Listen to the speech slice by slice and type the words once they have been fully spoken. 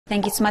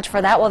Thank you so much for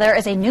that. Well, there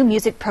is a new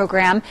music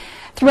program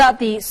throughout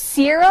the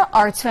Sierra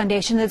Arts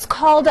Foundation that's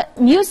called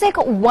Music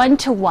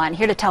One-to-One.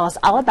 Here to tell us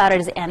all about it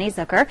is Annie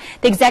Zucker,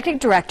 the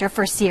Executive Director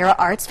for Sierra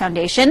Arts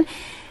Foundation.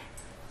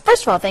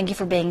 First of all, thank you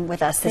for being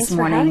with us this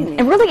morning.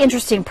 A really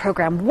interesting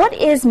program. What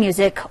is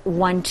Music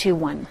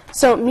One-to-One?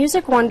 So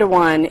Music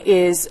One-to-One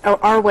is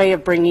our way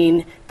of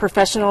bringing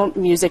professional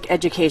music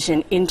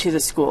education into the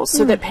schools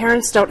so that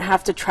parents don't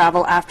have to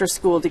travel after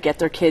school to get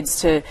their kids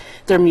to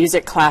their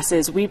music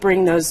classes. We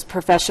bring those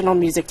professional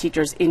music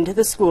teachers into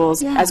the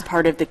schools as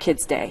part of the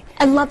Kids' Day.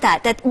 I love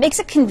that. That makes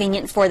it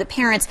convenient for the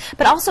parents,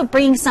 but also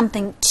bringing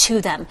something to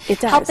them. It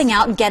does. Helping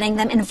out and getting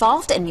them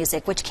involved in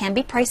music, which can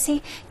be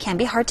pricey, can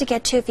be hard to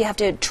get to if you have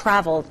to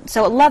travel.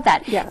 So I love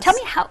that. Yes. Tell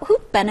me who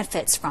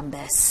benefits from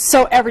this?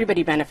 So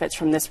everybody benefits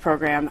from this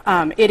program.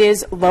 It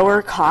is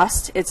lower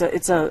cost. It's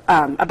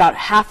about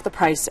half the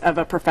price of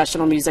a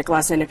professional music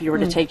lesson if you were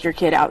to take your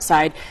kid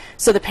outside.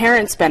 So the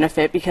parents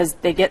benefit because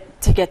they get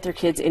to get their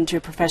kids into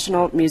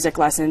professional music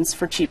lessons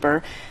for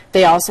cheaper.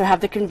 They also have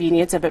the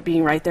convenience of it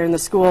being right there in the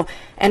school.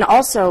 And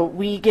also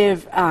we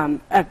give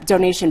a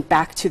donation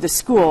back to the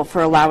school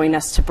for allowing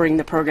us to bring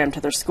the program to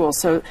their school.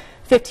 So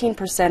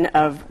 15%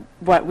 of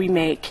what we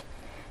make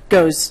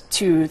goes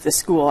to the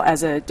school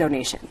as a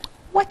donation.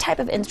 What type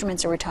of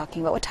instruments are we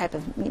talking about? What type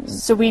of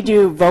music? So we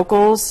do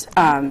vocals,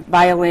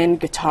 violin,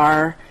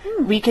 guitar.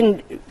 We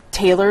can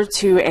tailor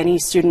to any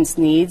student's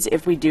needs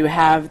if we do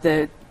have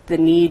the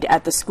need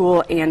at the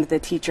school and the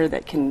teacher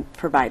that can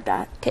provide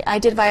that. Okay, I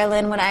did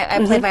violin when I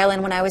played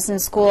violin when I was in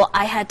school.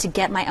 I had to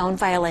get my own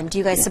violin. Do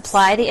you guys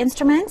supply the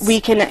instruments?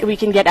 We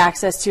can get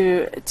access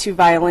to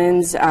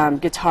violins,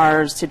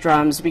 guitars, to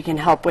drums. We can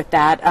help with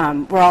that.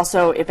 We're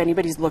also, if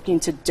anybody's looking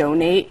to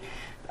donate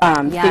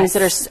things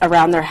that are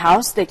around their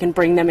house, they can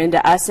bring them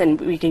into us and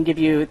we can give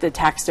you the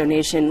tax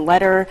donation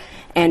letter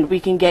and we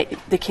can get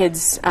the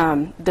kids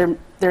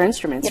their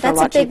instruments for a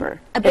lot cheaper.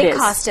 A big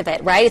cost of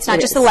it, right? It's not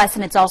just the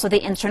lesson, it's also the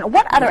instrument.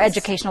 What other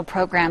educational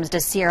programs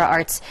does Sierra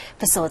Arts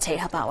facilitate,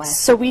 help out with?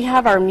 So we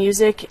have our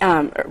music,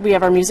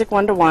 Music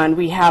One-to-One,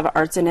 we have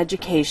arts and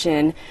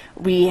education,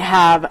 we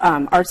have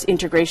arts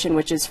integration,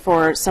 which is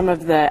for some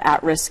of the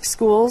at-risk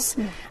schools,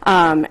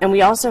 and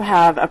we also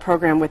have a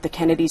program with the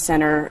Kennedy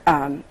Center,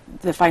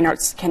 the Fine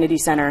Arts Kennedy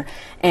Center,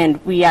 and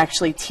we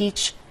actually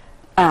teach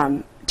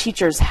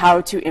teachers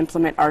how to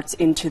implement arts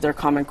into their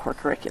Common Core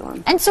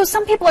curriculum. And so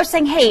some people are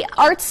saying, hey,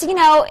 arts, you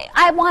know,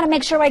 I want to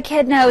make sure my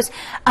kid knows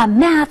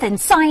math and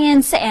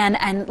science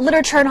and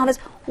literature and all this.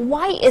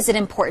 Why is it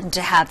important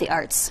to have the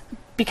arts?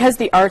 Because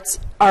the arts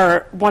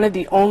are one of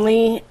the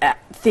only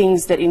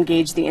things that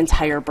engage the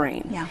entire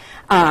brain. Yeah.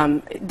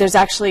 There's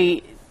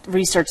actually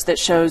research that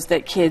shows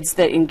that kids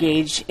that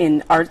engage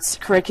in arts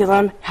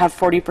curriculum have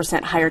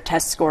 40% higher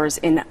test scores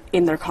in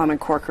their Common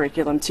Core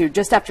curriculum too,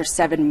 just after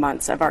 7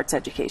 months of arts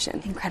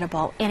education.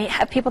 Incredible. And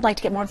if people would like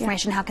to get more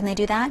information, how can they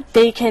do that?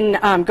 They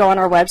can go on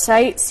our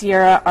website,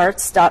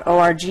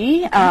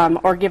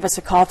 sierraarts.org, or give us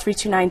a call,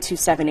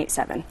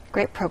 329-2787.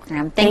 Great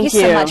program. Thank you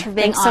so much for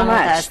being on with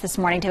us this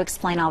morning to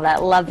explain all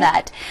that. Love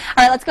that.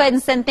 All right, let's go ahead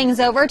and send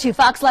things over to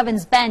Fox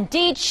 11's Ben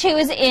Deach, who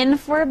is in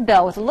for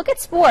Bill with a look at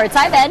sports.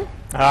 Hi, Ben.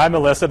 Hi,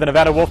 Melissa. The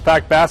Nevada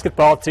Wolfpack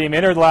basketball team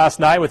entered last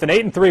night with an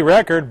 8-3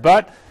 record,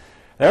 but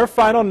their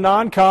final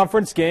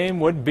non-conference game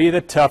would be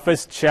the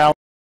toughest challenge.